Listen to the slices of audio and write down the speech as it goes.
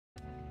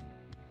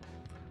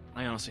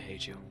I honestly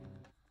hate you.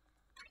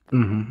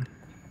 Mm-hmm.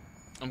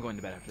 I'm going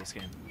to bed after this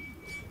game.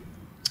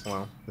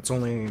 Well, it's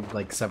only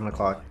like 7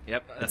 o'clock.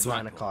 Yep, It's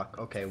 9 o'clock.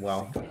 Okay,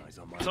 well.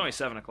 It's only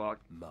 7 o'clock.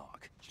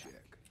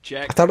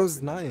 Check. I thought it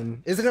was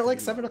 9. Isn't it like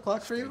 7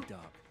 o'clock for you?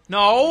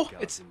 No,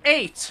 it's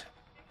 8.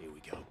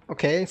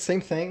 Okay,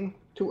 same thing.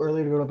 Too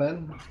early to go to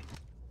bed.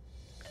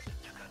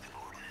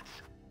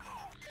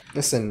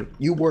 Listen,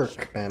 you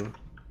work, man.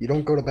 You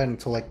don't go to bed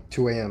until like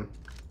 2 a.m.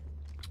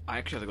 I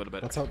actually have to go to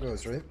bed. That's how it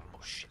goes, right? Oh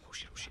shit, oh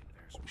shit, oh shit.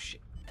 Oh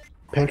shit.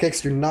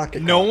 Pancakes, you're not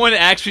getting No caught. one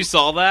actually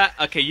saw that?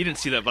 Okay, you didn't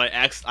see that, but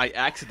I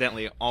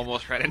accidentally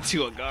almost ran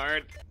into a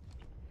guard.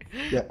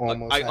 Yeah,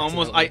 almost.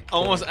 I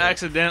almost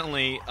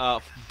accidentally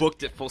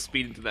booked it full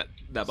speed into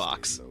that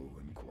box.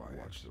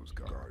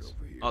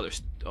 Oh,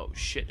 oh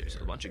shit, there's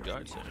a bunch of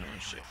guards there. Oh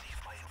shit.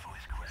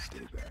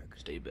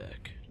 Stay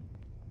back.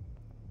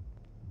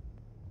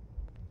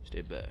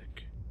 Stay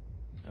back.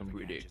 I'm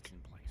ready.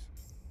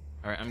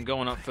 Alright, I'm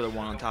going up for the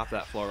one on top of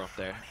that floor up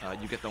there.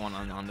 You get the one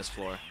on this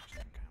floor.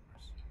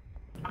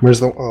 Where's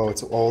the... Oh,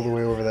 it's all the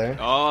way over there?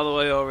 All the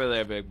way over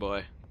there, big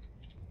boy.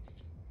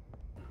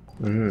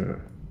 Mm.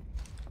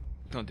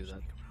 Don't do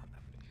that.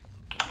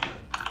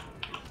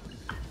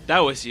 That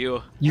was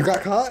you. You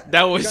got caught?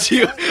 That was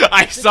you.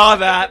 I saw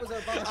that.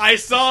 I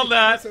saw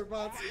that.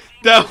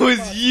 That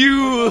was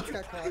you.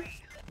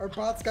 Our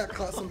bots got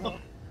caught somehow.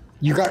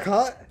 You got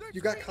caught?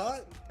 You got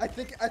caught? I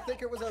think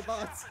it was our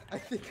bots. I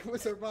think it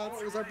was our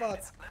bots. It was our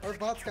bots. Our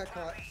bots got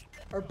caught.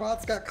 Our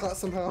bots got caught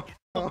somehow.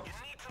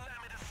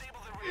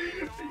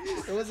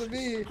 It wasn't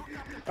me.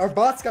 Our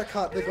bots got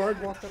caught. The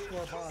guard walked up to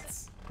our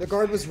bots. The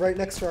guard was right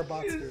next to our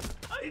bots, dude.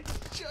 I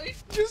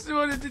just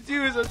wanted to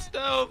do is a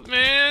stealth,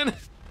 man.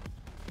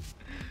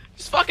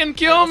 Just fucking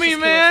kill me,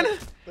 man.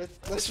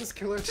 Let's just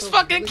kill ourselves. Just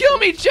fucking kill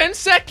me,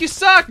 Gensec, you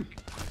suck.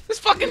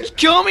 Just fucking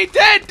kill me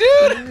dead,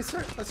 dude.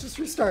 Let's just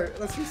restart.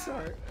 Let's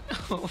restart.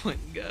 Oh my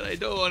god, I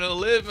don't want to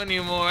live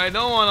anymore. I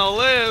don't want to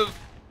live.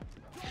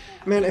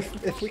 Man,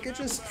 if we could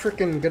just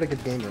frickin' get a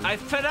good game in. I'm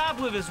fed up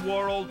with this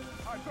world.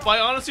 I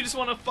honestly just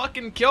want to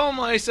fucking kill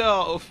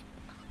myself.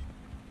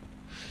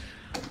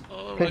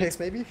 Oh Pancakes,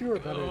 maybe if you were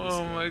better.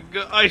 Oh my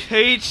god, I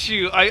hate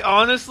you. I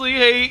honestly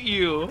hate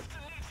you.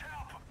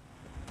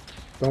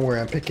 Don't worry,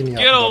 I'm picking you up.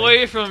 Get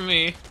away from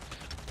me.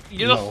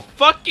 You're the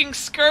fucking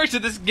scourge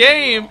of this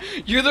game.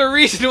 You're the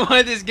reason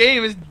why this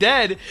game is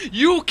dead.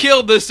 You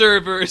killed the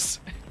servers.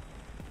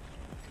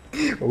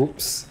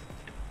 Oops.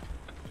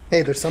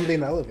 Hey, there's somebody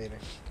in the elevator.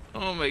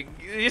 Oh my,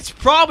 it's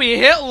probably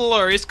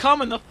Hitler. He's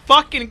coming to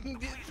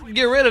fucking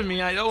get rid of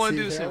me. I don't want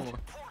to do this anymore.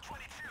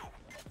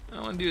 I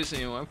don't want to do this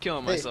anymore. I'm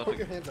killing myself. Put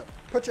your hands up.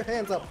 Put your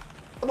hands up.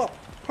 Put them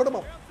up. Put them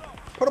up.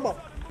 Put them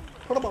up.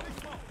 Put them up.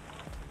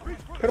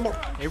 Put them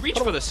up. Hey, reach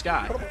for the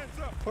sky. Put them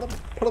up. Put them up.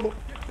 Put them up.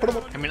 Put them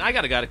up. I mean, I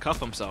got a guy to cuff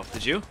himself.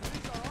 Did you?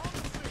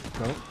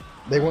 No.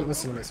 They wouldn't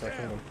listen to me, so I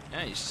killed them.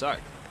 Yeah, you suck.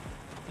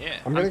 Yeah,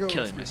 I'm gonna go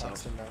killing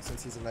myself. Now,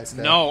 since he's a nice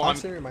guy. No,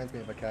 Austin reminds me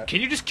of a cat. Can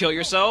you just kill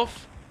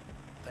yourself?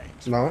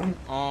 No.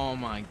 Oh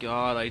my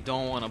god, I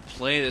don't want to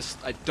play this.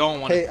 I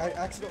don't want to. Hey, I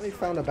accidentally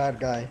found a bad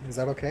guy. Is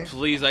that okay?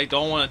 Please, I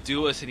don't want to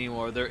do this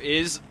anymore. There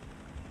is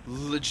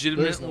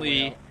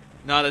legitimately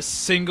not a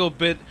single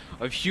bit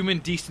of human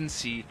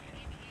decency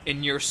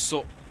in your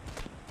soul.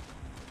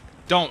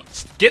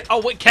 Don't get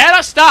away,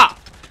 Cata! Stop!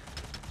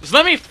 Just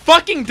let me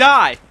fucking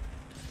die.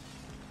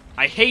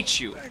 I hate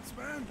you.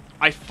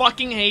 I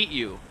fucking hate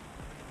you.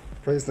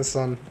 Praise the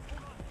sun.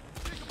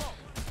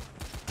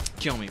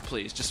 Kill me,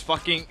 please. Just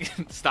fucking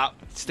stop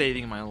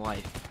stating my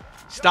life.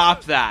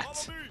 Stop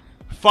that.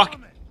 Fuck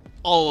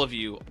all of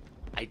you.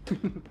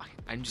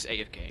 I'm just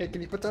AFK. Hey,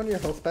 can you put down your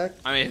health back?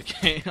 I'm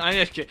AFK. I'm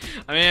AFK.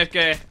 I'm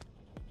AFK.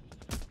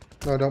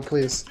 No, don't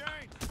please.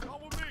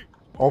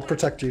 I'll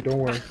protect you, don't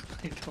worry.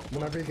 I don't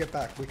Whenever you get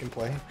back, we can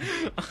play.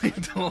 I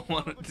don't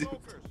want to do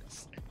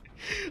this.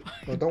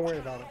 No, don't worry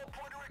about it.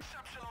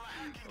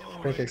 Oh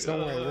Pancakes,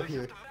 don't worry, we're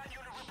here.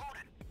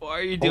 Why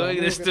are you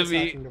doing this to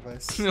me?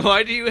 Device.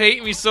 Why do you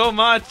hate me so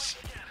much?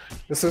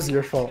 This was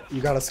your fault.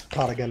 You got us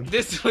caught again.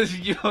 This was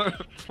your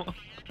fault.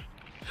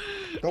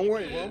 Don't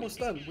worry, we're almost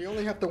done. We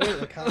only have to wait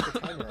like half the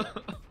timer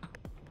out.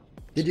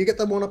 Did you get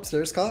the one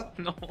upstairs caught?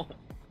 No.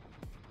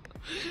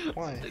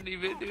 Why? I didn't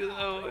even do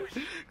that.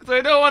 Because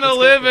I don't want to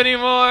live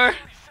anymore.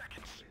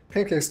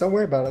 Pancakes, don't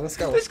worry about it. Let's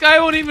go. This guy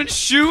won't even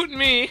shoot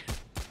me.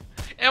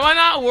 Am I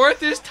not worth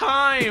his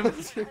time?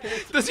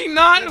 Does he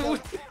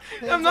not?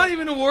 I'm not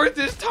even worth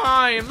his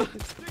time.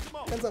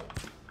 Hands up.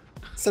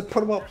 Said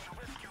put him up.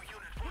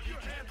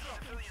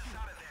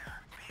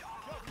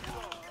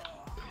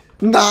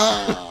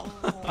 No.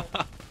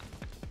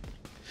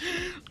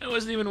 It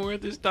wasn't even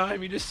worth his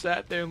time. He just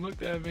sat there and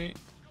looked at me.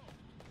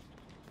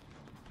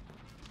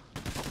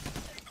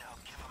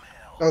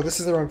 Oh,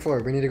 this is the wrong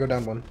floor. We need to go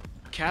down one.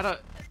 Cata,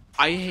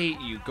 I hate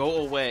you.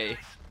 Go away.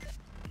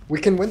 We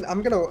can win.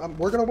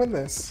 We're gonna win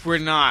this. We're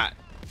not.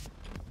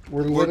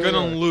 We're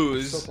gonna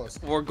lose. So close.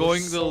 We're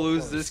going so to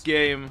lose close. this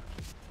game.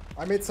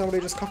 I made somebody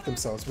just cuff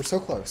themselves. We're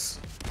so close.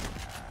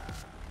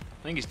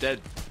 I think he's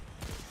dead.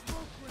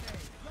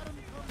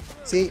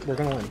 See, we're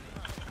gonna win.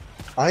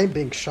 I am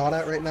being shot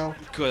at right now.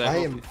 Good. I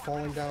am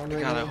falling down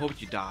right God, now. I hope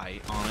you die.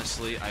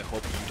 Honestly, I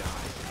hope you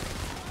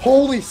die.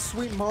 Holy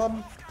sweet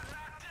mom!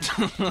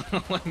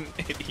 What an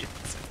idiot.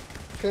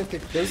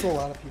 There's a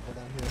lot of people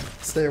down here.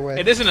 Stay away.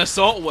 It is an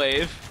assault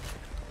wave.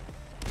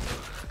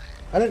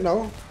 I didn't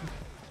know.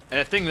 And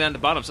the thing down the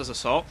bottom says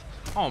assault.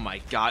 Oh my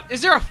god.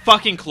 Is there a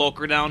fucking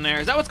cloaker down there?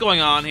 Is that what's going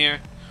on here?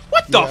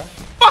 What the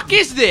fuck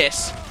is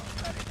this?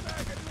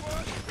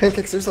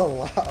 Pancakes, there's a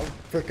lot of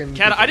freaking.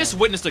 Cata, I just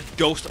witnessed a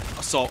ghost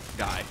assault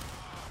guy.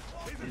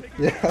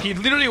 Yeah. He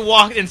literally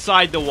walked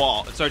inside the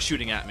wall and started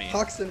shooting at me.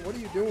 Hoxton, what are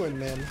you doing,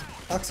 man?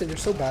 Hoxton, you're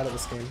so bad at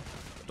this game.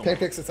 Don't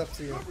Pancakes, it's up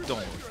to you. Don't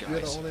worry, guys. You're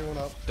the only one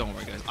up. Don't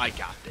worry, guys. I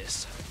got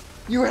this.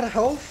 You had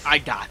health? I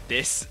got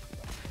this.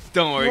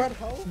 Don't worry. You had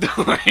health?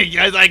 Don't worry,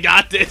 guys. I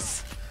got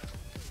this.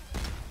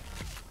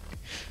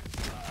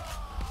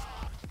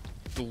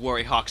 Don't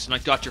worry, Hoxton. I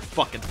got your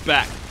fucking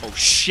back. Oh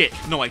shit.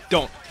 No, I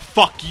don't.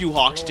 Fuck you,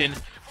 Hoxton.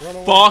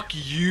 Fuck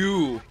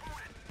you.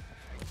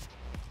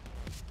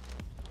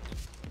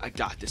 I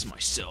got this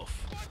myself.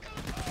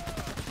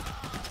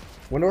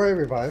 When do I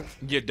revive?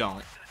 You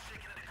don't.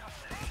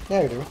 Yeah,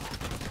 I do.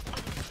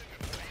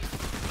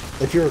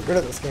 If you were good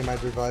at this game,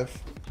 I'd revive.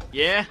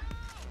 Yeah?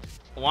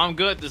 Well, I'm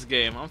good at this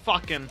game. I'm a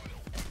fucking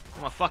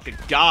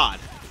god.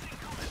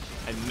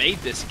 I made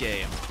this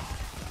game.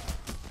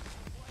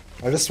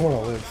 I just want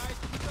to live.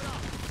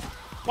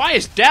 Why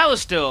is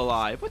Dallas still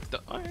alive? What the?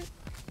 Alright.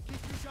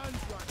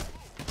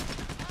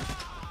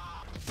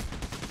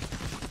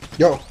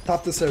 Yo,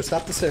 top the stairs,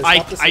 top the stairs,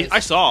 top the stairs. I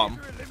saw him.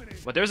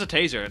 But there's a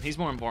taser, and he's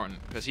more important,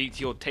 because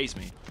he'll tase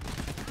me.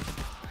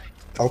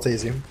 I'll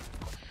tase you.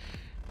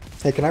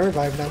 Hey, can I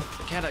revive now?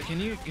 Cata, can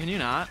you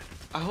not?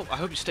 I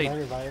hope you stay. Can I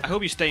revive? I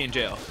hope you stay in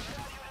jail.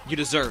 You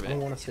deserve I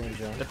don't it. want to stay in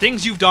jail. The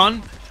things you've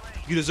done,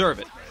 you deserve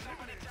it.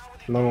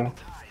 No.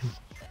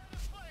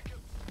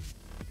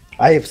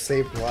 I have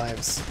saved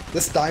lives.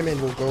 This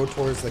diamond will go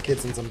towards the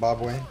kids in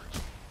Zimbabwe.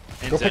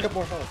 Go pick up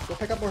more health. Go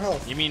pick up more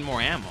health. You mean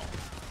more ammo?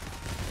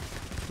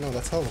 No,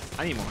 that's health.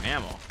 I need more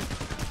ammo.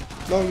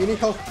 No, you need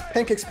health.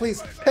 Pancakes,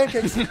 please.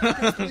 Pancakes,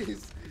 pancakes,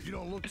 please. You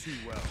don't look too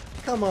well.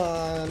 Come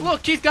on.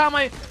 Look, he's got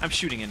my. I'm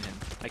shooting in him.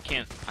 I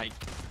can't.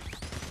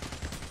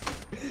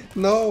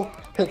 No.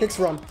 Pancakes,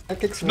 run.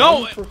 Pancakes,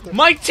 No, run.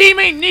 my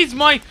teammate needs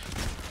my.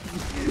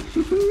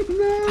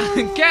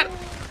 No. Get.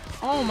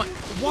 Oh my.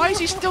 Why is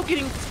he still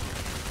getting?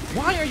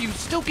 Why are you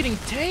still getting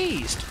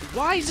tased?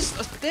 Why is this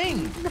a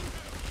thing?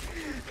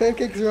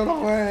 Pancakes, run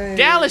away.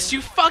 Dallas,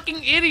 you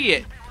fucking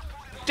idiot!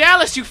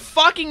 Dallas, you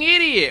fucking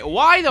idiot!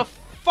 Why the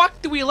fuck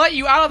do we let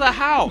you out of the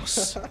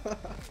house?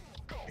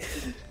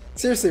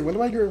 Seriously, when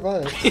do I get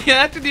revived? Yeah,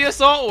 after the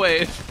assault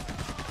wave.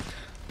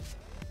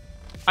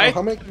 Oh,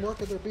 how many more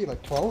could there be?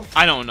 Like 12?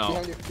 I don't know.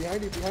 Behind you,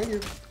 behind you, behind you.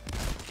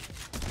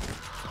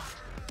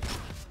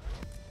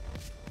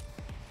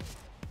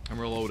 I'm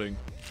reloading.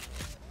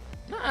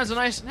 No, that was a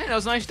nice. Hey, that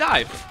was a nice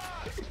dive.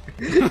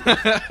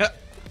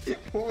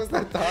 What was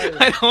that dive?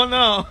 I don't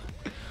know.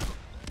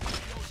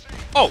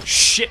 Oh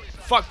shit!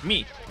 Fuck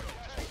me.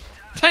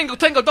 Tango,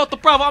 Tango, Delta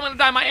Bravo. I'm gonna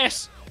die my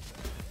ass.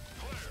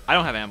 I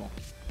don't have ammo,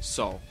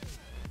 so.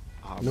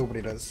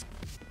 Nobody does.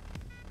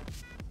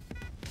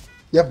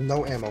 You have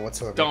no ammo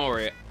whatsoever. Don't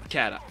worry,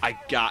 Cata. I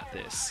got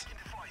this.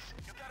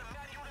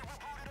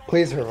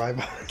 Please revive.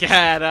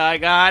 Cata, I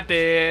got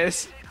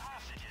this.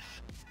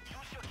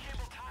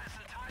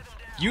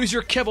 Use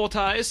your kibble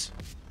ties.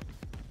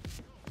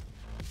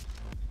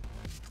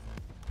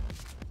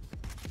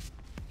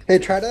 Hey,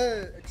 try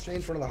to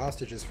exchange one of the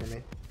hostages for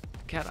me.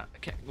 Cata,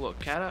 look,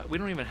 Cata, we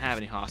don't even have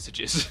any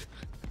hostages.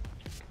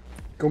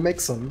 Go make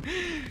some.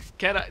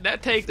 Cata,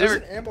 that takes. There's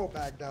an ammo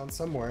bag down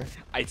somewhere.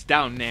 It's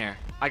down there.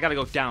 I gotta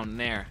go down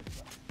there.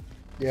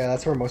 Yeah,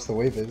 that's where most of the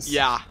wave is.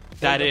 Yeah,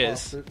 that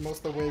is.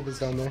 Most of the wave is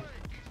down there.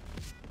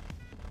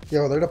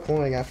 Yo, they're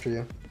deploying after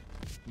you.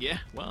 Yeah,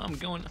 well, I'm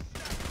going.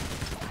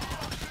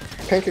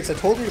 Pancakes, I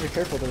told you to be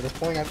careful. They're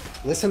deploying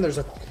after. Listen, there's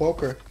a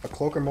cloaker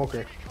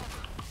moker.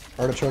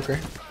 Artichoker.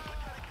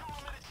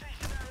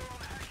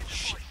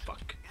 Shit,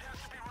 fuck.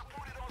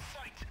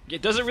 Yeah,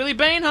 does it really,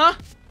 Bane, huh?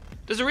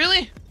 Does it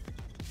really?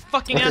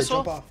 Fucking Okay,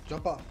 asshole.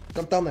 jump off.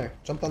 Jump down there.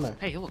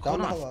 Hey, look, down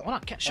hold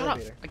on. Shut up.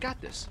 I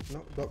got this.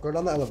 No, go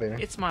down the elevator.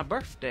 It's my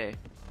birthday.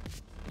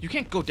 You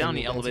can't go down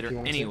the elevator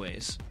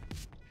anyways.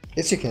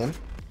 Yes, you can.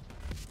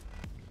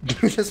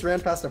 You just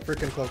ran past a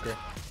freaking cloaker.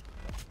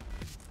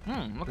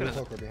 Look There's at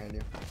a it. cloaker behind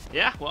you.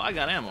 Yeah, well, I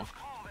got ammo.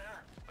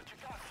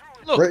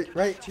 Look.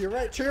 Right, to your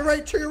right,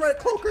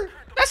 cloaker!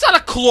 That's not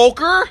a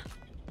cloaker!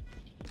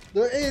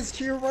 There is,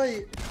 to your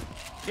right!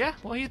 Yeah,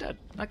 well, he's dead.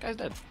 That guy's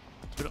dead.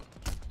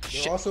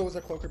 There also was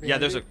a cloaker behind you. Yeah,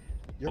 there's a...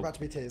 You're about to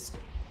be tased.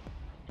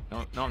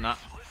 No, I'm not.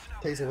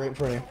 Taser right in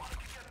front of you.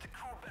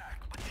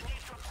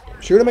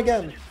 Shoot him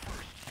again!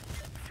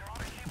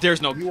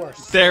 There's no... You are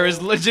so there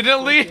is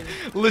legitimately...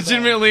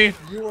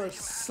 You are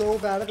so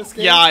bad at this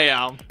game. Yeah, I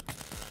am.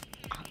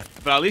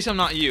 But at least I'm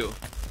not you.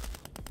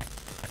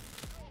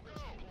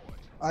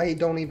 I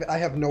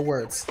have no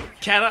words.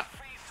 Cata,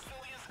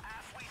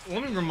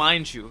 let me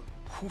remind you,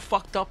 who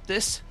fucked up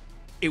this?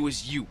 It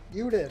was you.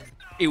 You did.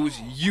 It was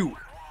you.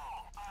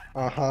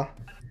 Uh-huh.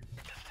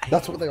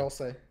 That's what they all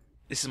say.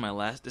 This is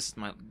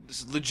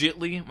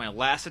legitly my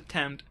last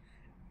attempt,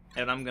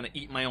 and I'm gonna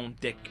eat my own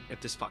dick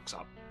if this fucks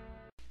up.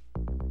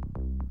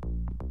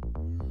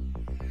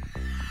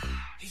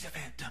 He's a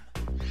phantom.